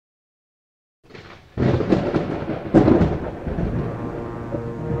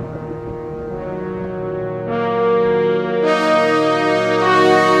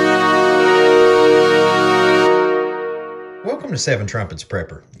Welcome to Seven Trumpets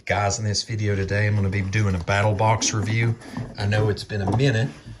Prepper. Guys, in this video today, I'm going to be doing a Battlbox review. I know it's been a minute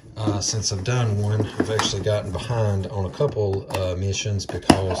since I've done one. I've actually gotten behind on a couple missions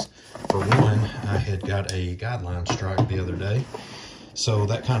because, for one, I had got a guideline strike the other day. So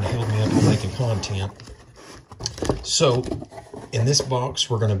that kind of held me up from making content. So, in this box,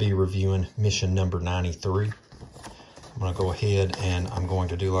 we're going to be reviewing mission number 93. I'm going to go ahead and I'm going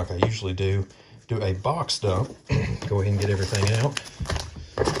to do like I usually do a box dump. Go ahead and get everything out.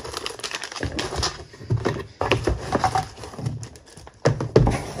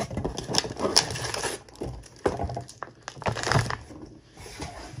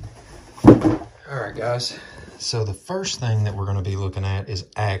 Alright guys, so the first thing that we're going to be looking at is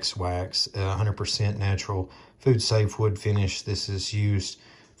Axe Wax, 100% natural, food safe wood finish. This is used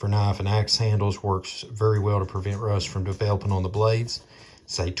for knife and axe handles, works very well to prevent rust from developing on the blades.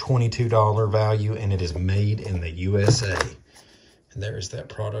 It's a $22 value, and it is made in the USA. And there's that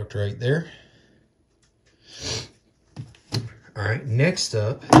product right there. All right, next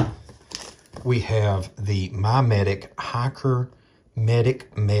up, we have the My Medic Hiker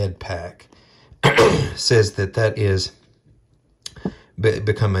Medic Med Pack. Says that is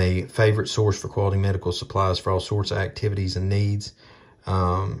become a favorite source for quality medical supplies for all sorts of activities and needs.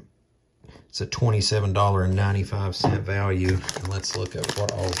 It's a $27.95 value. And let's look at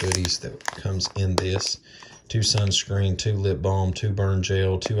what all goodies that comes in this. 2 sunscreen, 2 lip balm, 2 burn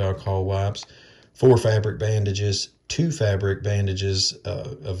gel, 2 alcohol wipes, 4 fabric bandages, 2 fabric bandages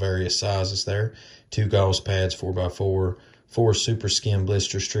of various sizes there, 2 gauze pads 4x4, 4 super skin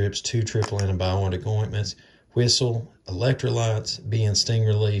blister strips, 2 triple antibiotic ointments, whistle, electrolytes, bee and sting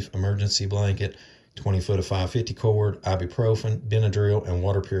relief, emergency blanket, 20 foot of 550 cord, ibuprofen, Benadryl, and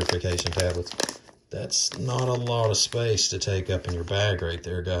water purification tablets. That's not a lot of space to take up in your bag right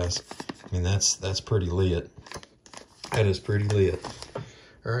there, guys. I mean, that's pretty lit. That is pretty lit.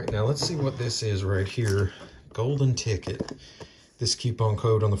 All right, now let's see what this is right here. Golden ticket. This coupon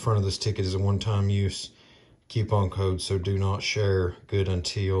code on the front of this ticket is a one-time use coupon code, so do not share. Good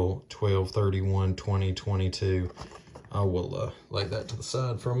until 12/31/2022. I will lay that to the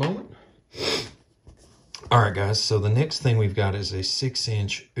side for a moment. All right, guys, so the next thing we've got is a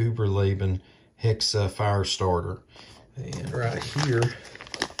 6-inch Uberleben Hexa fire starter. And right here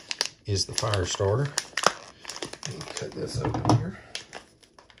is the fire starter. Let me cut this open here.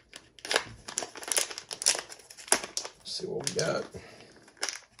 Let's see what we got.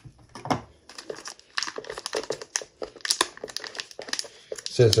 It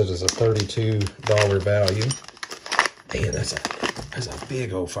says it is a $32 value. Man, that's a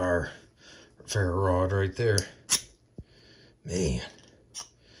big old ferro rod right there. Man,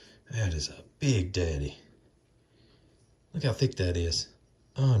 that is a big daddy. Look how thick that is.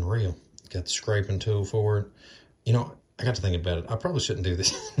 Unreal. Got the scraping tool for it. You know, I got to think about it. I probably shouldn't do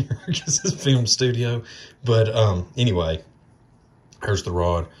this in here because it's a film studio. But anyway, here's the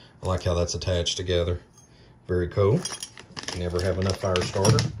rod. I like how that's attached together. Very cool. Never have enough fire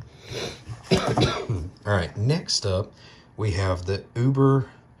starter. All right, next up, we have the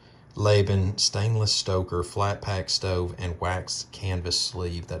Uberleben Stainless Stoker Flat Pack Stove and Wax Canvas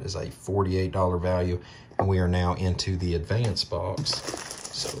Sleeve. That is a $48 value, and we are now into the advanced box.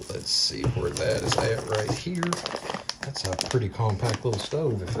 So let's see where that is at right here. That's a pretty compact little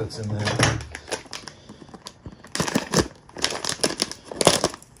stove if that's in there.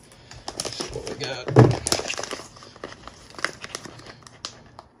 This is what we got.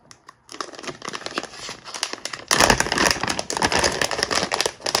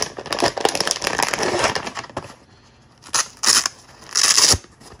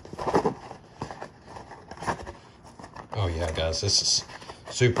 Oh yeah, guys, this is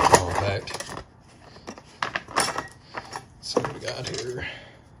super compact. Let's see what we got here.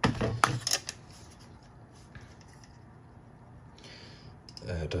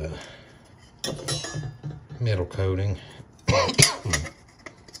 That metal coating.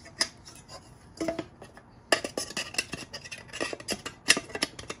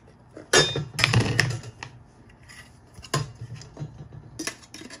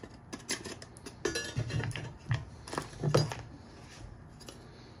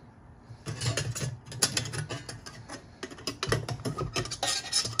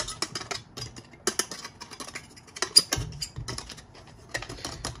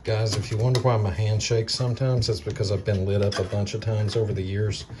 Guys, if you wonder why my hand shakes sometimes, that's because I've been lit up a bunch of times over the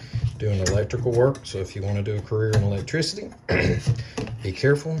years doing electrical work. So if you want to do a career in electricity, be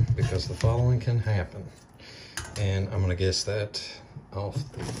careful because the following can happen. And I'm going to guess that off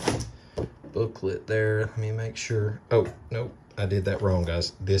the booklet there. Let me make sure. Oh, nope, I did that wrong,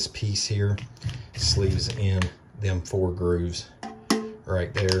 guys. This piece here sleeves in them 4 grooves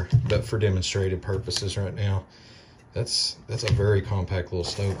right there, but for demonstrative purposes right now, that's a very compact little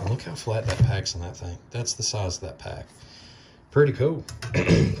stove. And look how flat that pack's on that thing. That's the size of that pack. Pretty cool.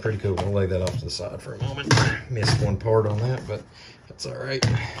 Pretty cool. We'll lay that off to the side for a moment. Missed one part on that, but that's all right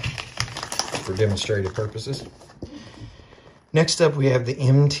for demonstrative purposes. Next up, we have the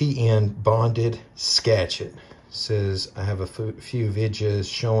MTN bonded Scatchet. Says, I have a few videos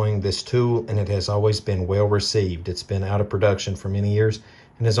showing this tool, and it has always been well received. It's been out of production for many years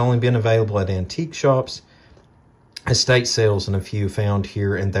and has only been available at antique shops, estate sales, and a few found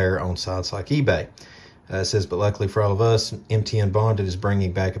here and there on sites like eBay. It says, but luckily for all of us, MTN Bonded is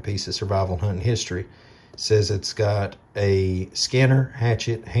bringing back a piece of survival hunting history. It says it's got a scanner,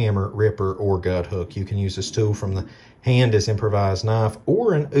 hatchet, hammer, ripper, or gut hook. You can use this tool from the hand as improvised knife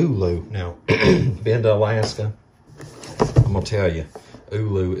or an ulu. Now, been to Alaska, I'm going to tell you,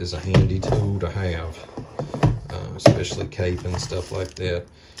 ulu is a handy tool to have, especially cape and stuff like that.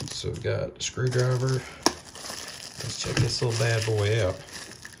 So we've got a screwdriver. Let's check this little bad boy out.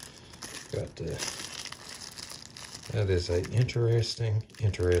 Got that is a interesting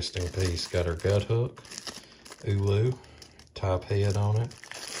piece. Got our gut hook, ulu, top head on it.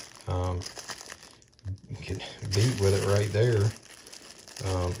 You can beat with it right there.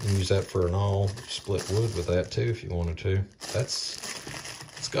 Use that for an awl, split wood with that too if you wanted to.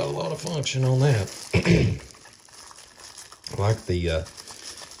 It's got a lot of function on that. I like the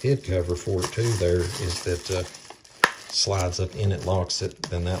head cover for it too. There is that slides up in it, locks it,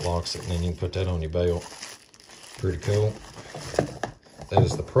 then that locks it, and then you can put that on your belt. Pretty cool. That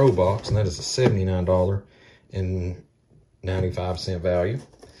is the Pro Box, and that is a $79.95 value.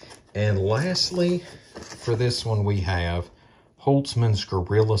 And lastly, for this one, we have Holtzman's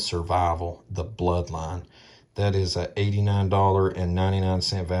Gorilla Survival, the Bloodline. That is a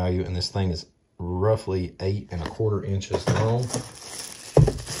 $89.99 value, and this thing is roughly 8 1/4 inches long.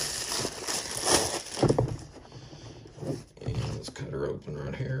 And let's cut her open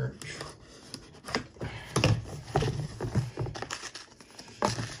right here.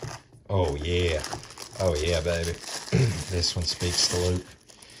 Oh yeah, baby. This one speaks to Luke.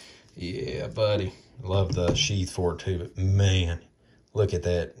 Yeah, buddy. Love the sheath for it too, but man, look at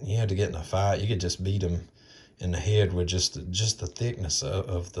that. You had to get in a fight. You could just beat him in the head with just the thickness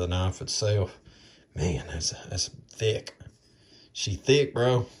of the knife itself. Man, that's thick. She thick,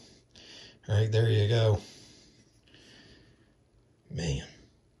 bro. All right, there you go. Man,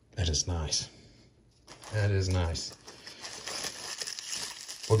 that is nice. That is nice.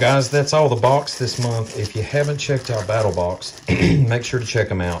 Well, guys, that's all the box this month. If you haven't checked out Battlbox, make sure to check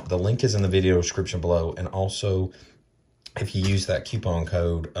them out. The link is in the video description below. And also, if you use that coupon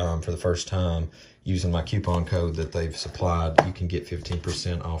code for the first time, using my coupon code that they've supplied, you can get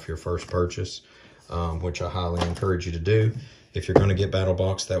 15% off your first purchase, which I highly encourage you to do. If you're going to get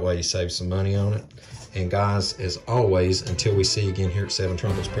Battlbox, that way you save some money on it. And guys, as always, until we see you again here at 7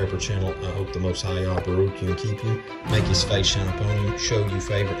 Trumpets Prepper Channel, I hope the Most High Yah Baruch you and keep you, make his face shine upon you, show you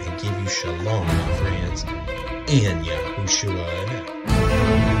favor, and give you shalom, my friends, in Yahushua.